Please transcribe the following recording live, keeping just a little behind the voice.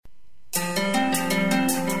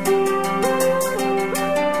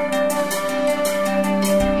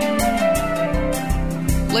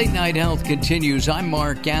Inside Health continues. I'm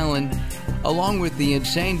Mark Allen, along with the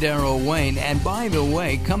insane Daryl Wayne. And by the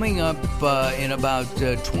way, coming up in about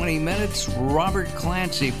 20 minutes, Robert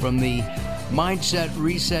Clancy from the Mindset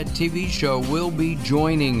Reset TV show will be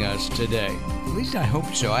joining us today. At least I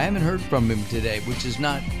hope so. I haven't heard from him today, which is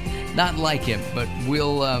not like him, but we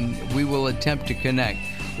will attempt to connect.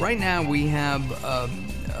 Right now we have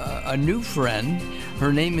a new friend.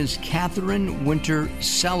 Her name is Katherine Winter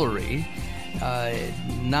Sellery.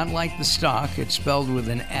 Not like the stock, it's spelled with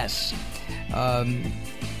an S.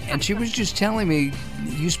 And she was just telling me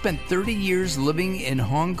you spent 30 years living in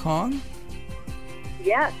Hong Kong?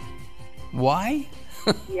 Yes. Why?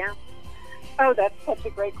 Yeah. Oh, that's such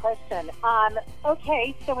a great question.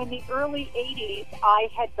 Okay, so in the early 80s, I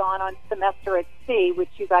had gone on semester at sea,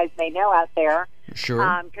 which you guys may know out there.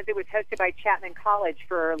 Sure. Because it was hosted by Chapman College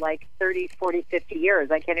for like 30, 40, 50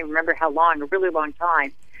 years. I can't even remember how long, a really long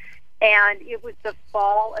time. And it was the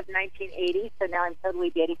fall of 1980, so now I'm totally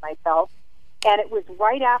dating myself. And it was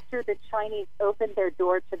right after the Chinese opened their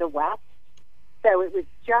door to the West. So it was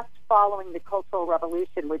just following the Cultural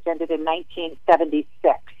Revolution, which ended in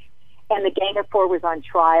 1976. And the Gang of Four was on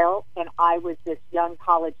trial, and I was this young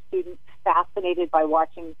college student fascinated by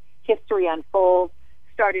watching history unfold,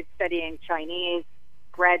 started studying Chinese,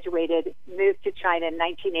 graduated, moved to China in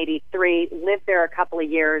 1983, lived there a couple of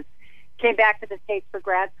years, came back to the States for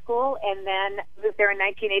grad school, and then moved there in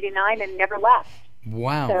 1989 and never left.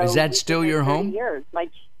 Wow. So is that still your home? Years.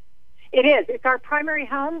 It is. It's our primary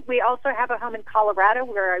home. We also have a home in Colorado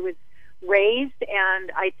where I was raised,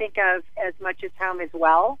 and I think of as much as home as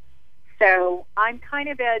well. So I'm kind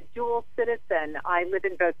of a dual citizen. I live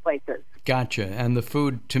in both places. Gotcha. And the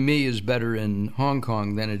food, to me, is better in Hong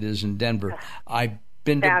Kong than it is in Denver. I've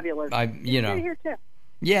been fabulous. It's good here too.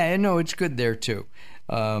 Yeah, no, it's good there too.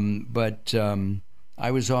 But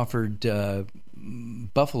I was offered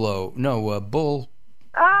bull.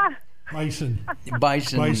 Bison.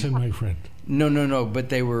 Bison, my friend. No. But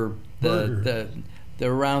they were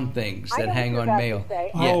the round things that hang on mail.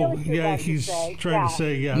 Oh, yeah, he's trying to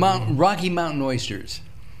say, yeah. Rocky Mountain oysters.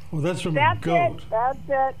 Well, that's from a goat. That's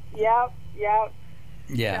it. Yep.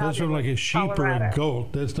 Yeah. That's from like a sheep Colorado. or a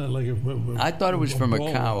goat. That's not like a I thought it was from a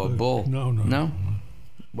cow, a bull. No?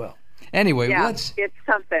 Well, anyway, it's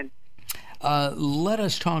something. Let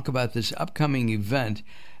us talk about this upcoming event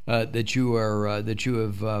that you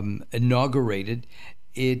have inaugurated.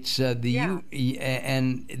 It's the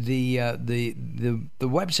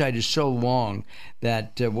website is so long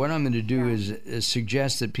that what I'm going to do is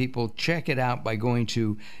suggest that people check it out by going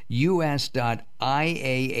to us.iahv.org.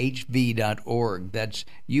 That's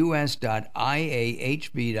us.iahv.org.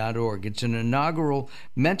 It's an inaugural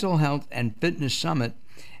mental health and fitness summit,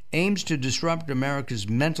 aims to disrupt America's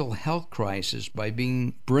mental health crisis by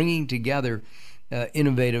bringing together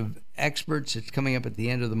innovative experts. It's coming up at the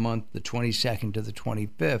end of the month, the 22nd to the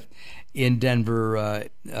 25th in Denver,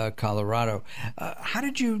 Colorado. How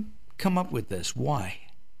did you come up with this? Why?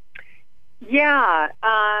 Yeah.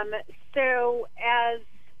 So as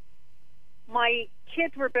my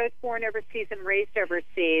kids were both born overseas and raised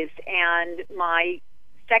overseas, and my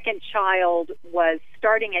second child was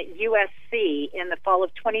starting at USC in the fall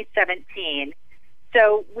of 2017.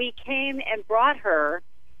 So we came and brought her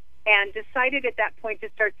and decided at that point to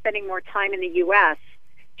start spending more time in the U.S.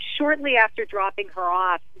 Shortly after dropping her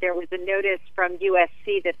off, there was a notice from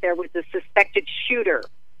USC that there was a suspected shooter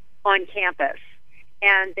on campus,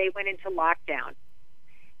 and they went into lockdown.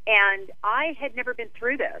 And I had never been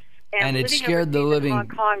through this. And it scared the living... Hong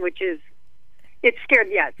Kong, it scared,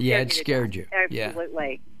 yes. Yeah, it scared you.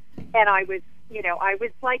 Absolutely. Yeah. And I was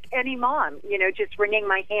like any mom, just wringing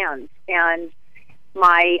my hands. And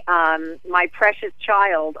my precious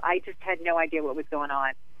child, I just had no idea what was going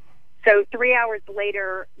on. So 3 hours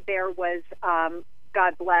later, there was,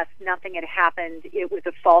 God bless, nothing had happened. It was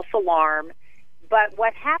a false alarm. But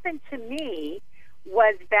what happened to me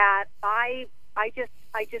was that I just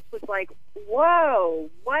was like, whoa,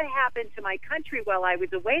 what happened to my country while I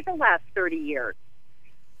was away the last 30 years?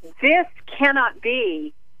 This cannot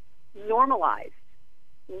be normalized.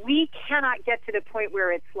 We cannot get to the point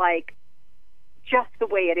where it's like just the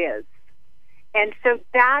way it is. And so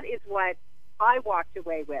that is what I walked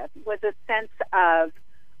away with, was a sense of,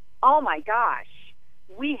 oh my gosh,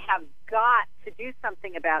 we have got to do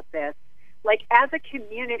something about this. Like, as a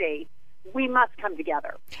community, we must come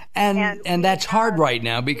together. And that's hard right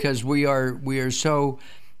now because we are so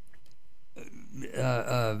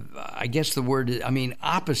I guess the word is,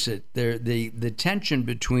 opposite. The tension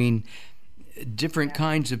between different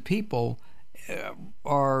kinds of people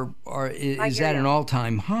is at an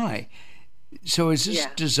all-time high. So is this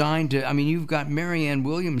designed to, I mean, you've got Marianne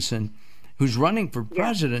Williamson, who's running for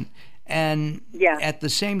president, and at the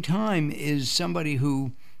same time is somebody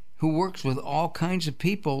who works with all kinds of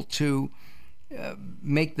people to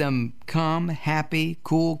make them calm, happy,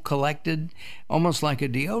 cool, collected, almost like a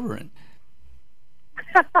deodorant.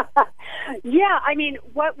 Yeah, I mean,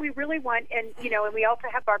 what we really want, and we also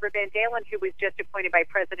have Barbara Van Dalen, who was just appointed by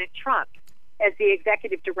President Trump as the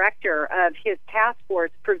executive director of his task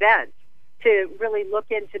force, Prevent, to really look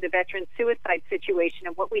into the veteran suicide situation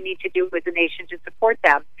and what we need to do as a nation to support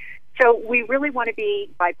them. So we really want to be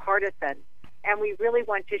bipartisan, and we really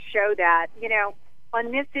want to show that,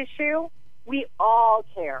 on this issue, we all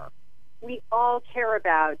care. We all care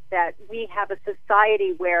about that we have a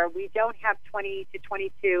society where we don't have 20 to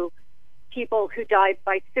 22 people who died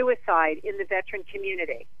by suicide in the veteran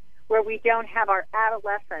community, where we don't have our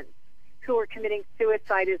adolescents who are committing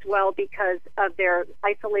suicide as well because of their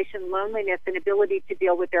isolation, loneliness, and ability to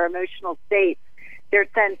deal with their emotional states, their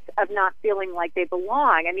sense of not feeling like they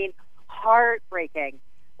belong. I mean, heartbreaking.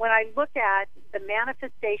 When I look at the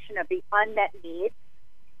manifestation of the unmet needs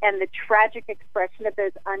and the tragic expression of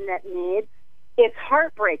those unmet needs, it's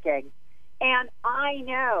heartbreaking. And I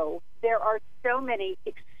know there are so many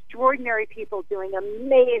extraordinary people doing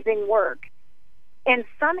amazing work, and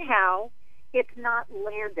somehow it's not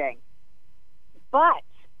landing. But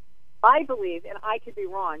I believe, and I could be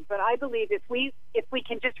wrong, but I believe if we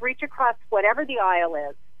can just reach across whatever the aisle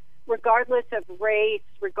is, regardless of race,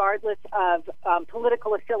 regardless of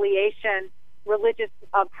political affiliation, religious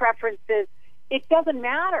preferences, it doesn't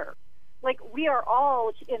matter. Like, we are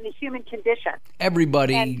all in the human condition.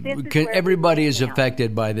 Everybody is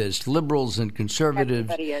affected by this. Liberals and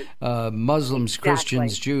conservatives, Muslims,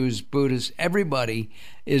 Christians, Jews, Buddhists, everybody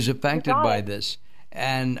is affected by this.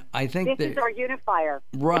 And I think this is our unifier.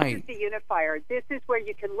 Right. This is the unifier. This is where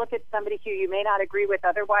you can look at somebody who you may not agree with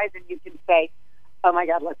otherwise, and you can say, oh my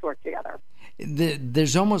God, let's work together.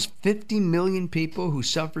 There's almost 50 million people who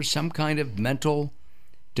suffer some kind of mental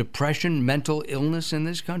depression, mental illness in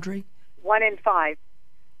this country. 1 in 5.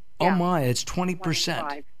 Oh my, it's 20%. 1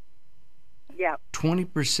 in 5. Yeah.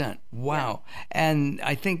 20%. Wow. Yeah. And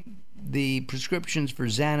I think the prescriptions for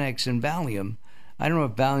Xanax and Valium, I don't know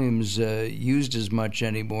if Valium's used as much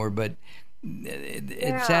anymore, but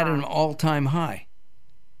it's at an all-time high.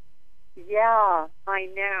 Yeah, I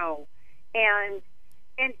know. And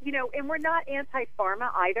we're not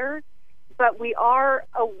anti-pharma either, but we are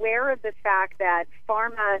aware of the fact that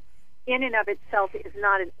pharma in and of itself is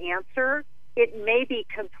not an answer. It may be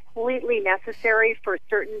completely necessary for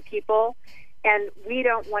certain people, and we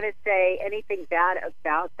don't want to say anything bad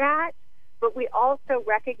about that, but we also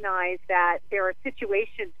recognize that there are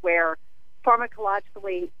situations where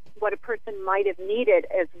pharmacologically what a person might have needed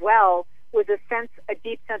as well was a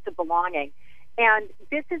deep sense of belonging. And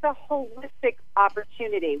this is a holistic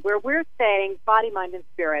opportunity where we're saying body, mind, and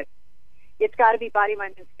spirit. It's got to be body,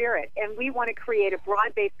 mind, and spirit. And we want to create a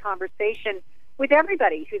broad-based conversation with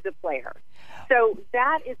everybody who's a player. So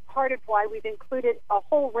that is part of why we've included a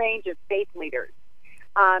whole range of faith leaders.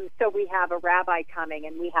 So we have a rabbi coming,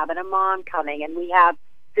 and we have an imam coming, and we have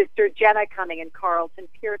Sister Jenna coming, and Carlton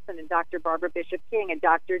Pearson, and Dr. Barbara Bishop King, and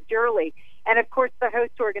Dr. Durley. And, of course, the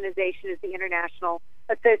host organization is the International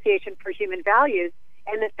Association for Human Values,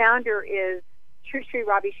 and the founder is Sri Sri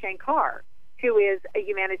Ravi Shankar, who is a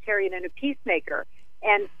humanitarian and a peacemaker.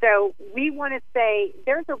 And so we want to say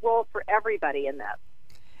there's a role for everybody in this.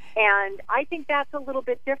 And I think that's a little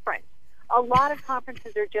bit different. A lot of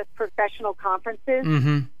conferences are just professional conferences,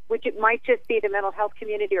 which it might just be the mental health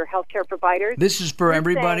community or healthcare providers. This is for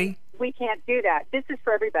everybody? We can't do that. This is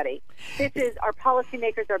for everybody. This is our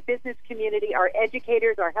policymakers, our business community, our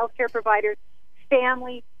educators, our healthcare providers,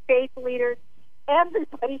 family, faith leaders,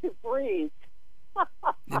 everybody who breathes.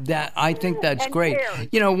 I think that's great.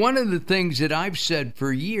 One of the things that I've said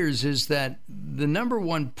for years is that the number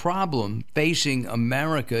one problem facing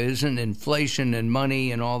America isn't inflation and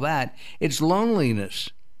money and all that. It's loneliness.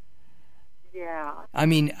 Yeah. I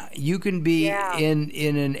mean, you can be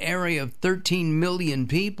in an area of 13 million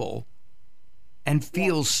people and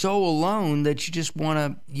feel so alone that you just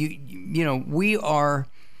want to, we are,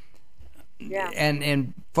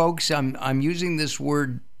 and folks, I'm using this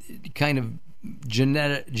word kind of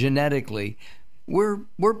genetically,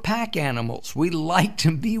 we're pack animals. We like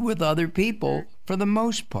to be with other people for the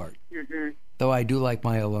most part. Though I do like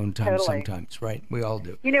my alone time sometimes, right? We all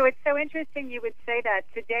do. It's so interesting you would say that.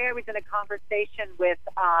 Today I was in a conversation with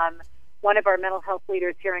one of our mental health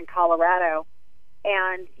leaders here in Colorado,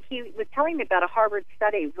 and he was telling me about a Harvard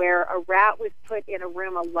study where a rat was put in a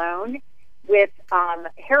room alone with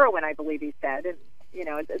heroin, I believe he said, and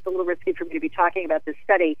it's a little risky for me to be talking about this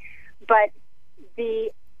study, but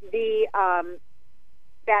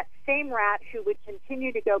that same rat who would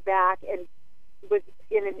continue to go back and was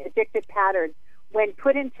in an addictive pattern, when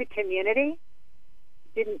put into community,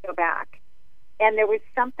 didn't go back. And there was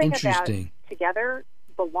something about together,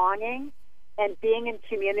 belonging, and being in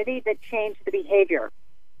community that changed the behavior.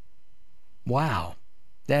 Wow.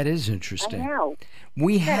 That is interesting. I know.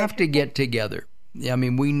 We have to get together. I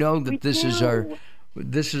mean, we know that this is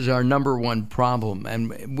our number one problem,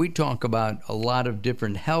 and we talk about a lot of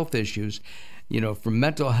different health issues, from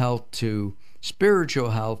mental health to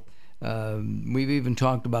spiritual health. We've even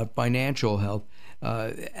talked about financial health,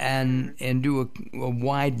 and do a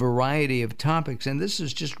wide variety of topics. And this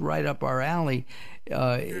is just right up our alley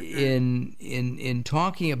in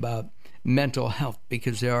talking about mental health,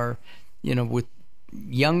 because there are, with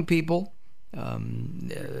young people,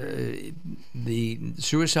 the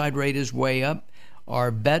suicide rate is way up.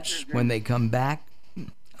 Our vets, when they come back,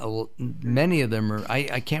 many of them are,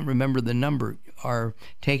 I can't remember the number, are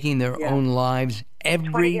taking their own lives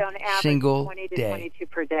every single 20 to day. 22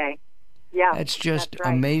 per day. Yeah, that's just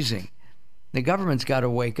right. Amazing. The government's got to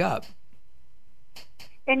wake up.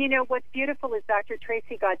 And what's beautiful is Dr.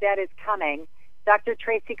 Tracy Gaudet is coming. Dr.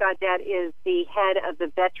 Tracy Gaudet is the head of the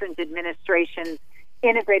Veterans Administration's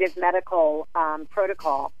Integrative Medical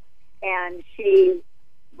Protocol, and she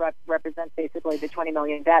represents basically the 20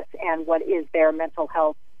 million vets and what is their mental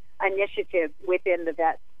health initiative within the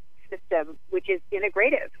vet system, which is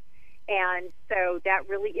integrative. And so that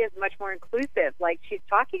really is much more inclusive. Like, she's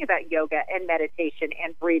talking about yoga and meditation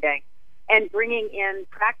and breathing and bringing in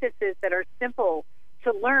practices that are simple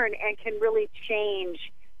to learn and can really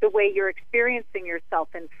change the way you're experiencing yourself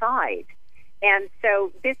inside. And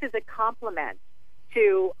so this is a complement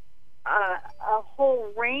to a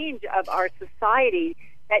whole range of our society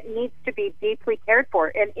that needs to be deeply cared for.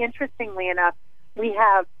 And interestingly enough, we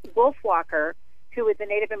have Wolf Walker, who is a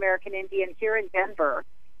Native American Indian here in Denver,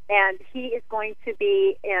 and he is going to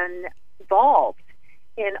be involved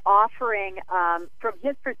in offering, from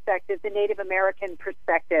his perspective, the Native American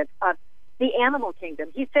perspective of the animal kingdom.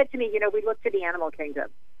 He said to me, we look to the animal kingdom.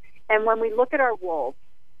 And when we look at our wolves,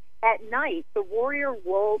 at night, the warrior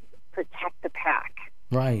wolves protect the pack.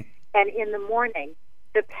 Right. And in the morning,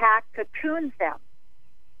 the pack cocoons them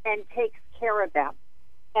and takes care of them.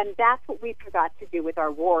 And that's what we forgot to do with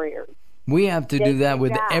our warriors. We have to do that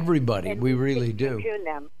with everybody. We really do. Cocoon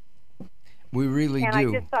them. We really do. And I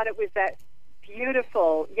just thought it was that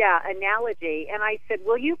beautiful, analogy. And I said,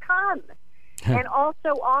 will you come? And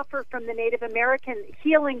also offer from the Native American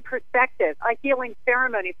healing perspective, a healing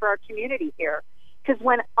ceremony for our community here. Because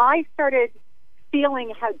when I started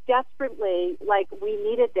feeling how desperately, like, we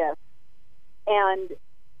needed this, and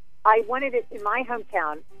I wanted it in my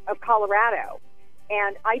hometown of Colorado,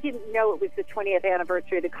 and I didn't know it was the 20th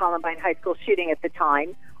anniversary of the Columbine High School shooting at the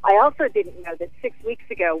time. I also didn't know that 6 weeks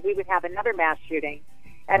ago we would have another mass shooting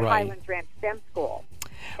at Highlands Ranch STEM School.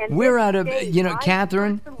 And we're out of,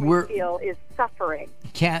 Katherine, feel is suffering.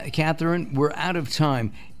 Katherine, we're out of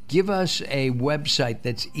time. Give us a website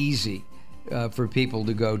that's easy for people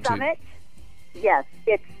to go Summit? to. Yes,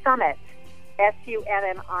 it's Summit,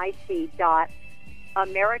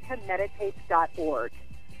 SUMMIT.americameditates.org.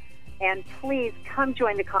 And please come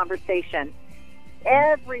join the conversation.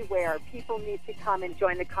 Everywhere, people need to come and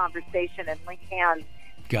join the conversation and link hands.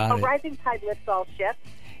 Got it. A rising tide lifts all ships.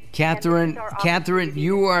 Katherine,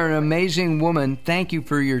 you are an amazing woman. Thank you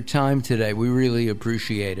for your time today. We really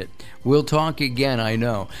appreciate it. We'll talk again, I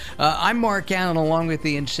know. I'm Mark Allen, along with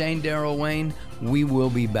the insane Daryl Wayne. We will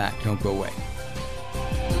be back. Don't go away.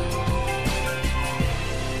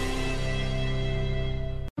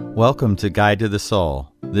 Welcome to Guide to the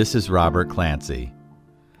Soul. This is Robert Clancy.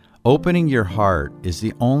 Opening your heart is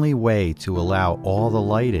the only way to allow all the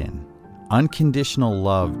light in. Unconditional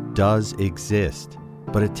love does exist,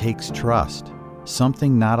 but it takes trust,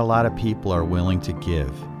 something not a lot of people are willing to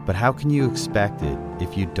give. But how can you expect it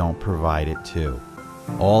if you don't provide it too?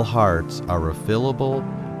 All hearts are refillable,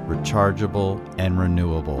 rechargeable, and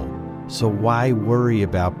renewable. So why worry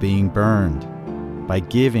about being burned? By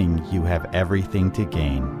giving, you have everything to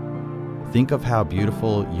gain. Think of how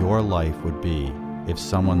beautiful your life would be if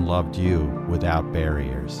someone loved you without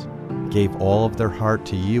barriers, gave all of their heart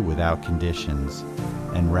to you without conditions,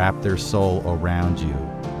 and wrapped their soul around you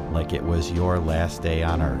like it was your last day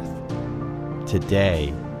on earth.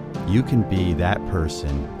 Today, you can be that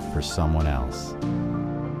person for someone else.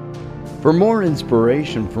 For more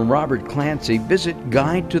inspiration from Robert Clancy, visit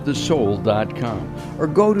GuideToTheSoul.com or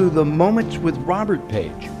go to the Moments with Robert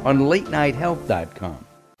page on LateNightHealth.com.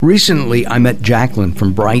 Recently, I met Jacqueline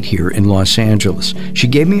from Bright here in Los Angeles. She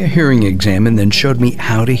gave me a hearing exam and then showed me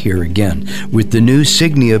how to hear again with the new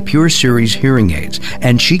Signia Pure Series hearing aids,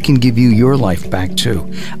 and she can give you your life back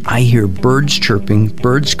too. I hear birds chirping,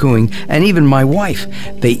 birds cooing, and even my wife.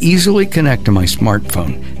 They easily connect to my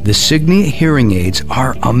smartphone. The Signia hearing aids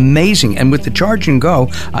are amazing, and with the charge and go,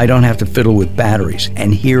 I don't have to fiddle with batteries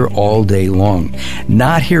and hear all day long.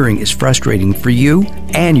 Not hearing is frustrating for you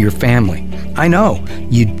and your family. I know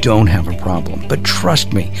you don't have a problem, but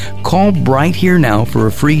trust me, call Bright Here now for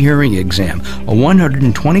a free hearing exam, a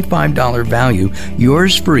 $125 value,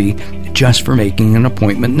 yours free, just for making an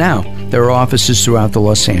appointment now. There are offices throughout the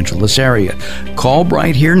Los Angeles area. Call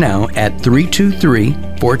Bright Here now at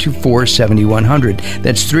 323-424-7100.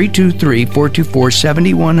 That's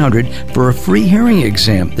 323-424-7100 for a free hearing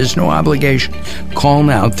exam. There's no obligation. Call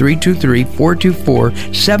now,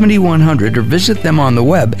 323-424-7100, or visit them on the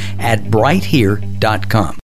web at brighthere.com.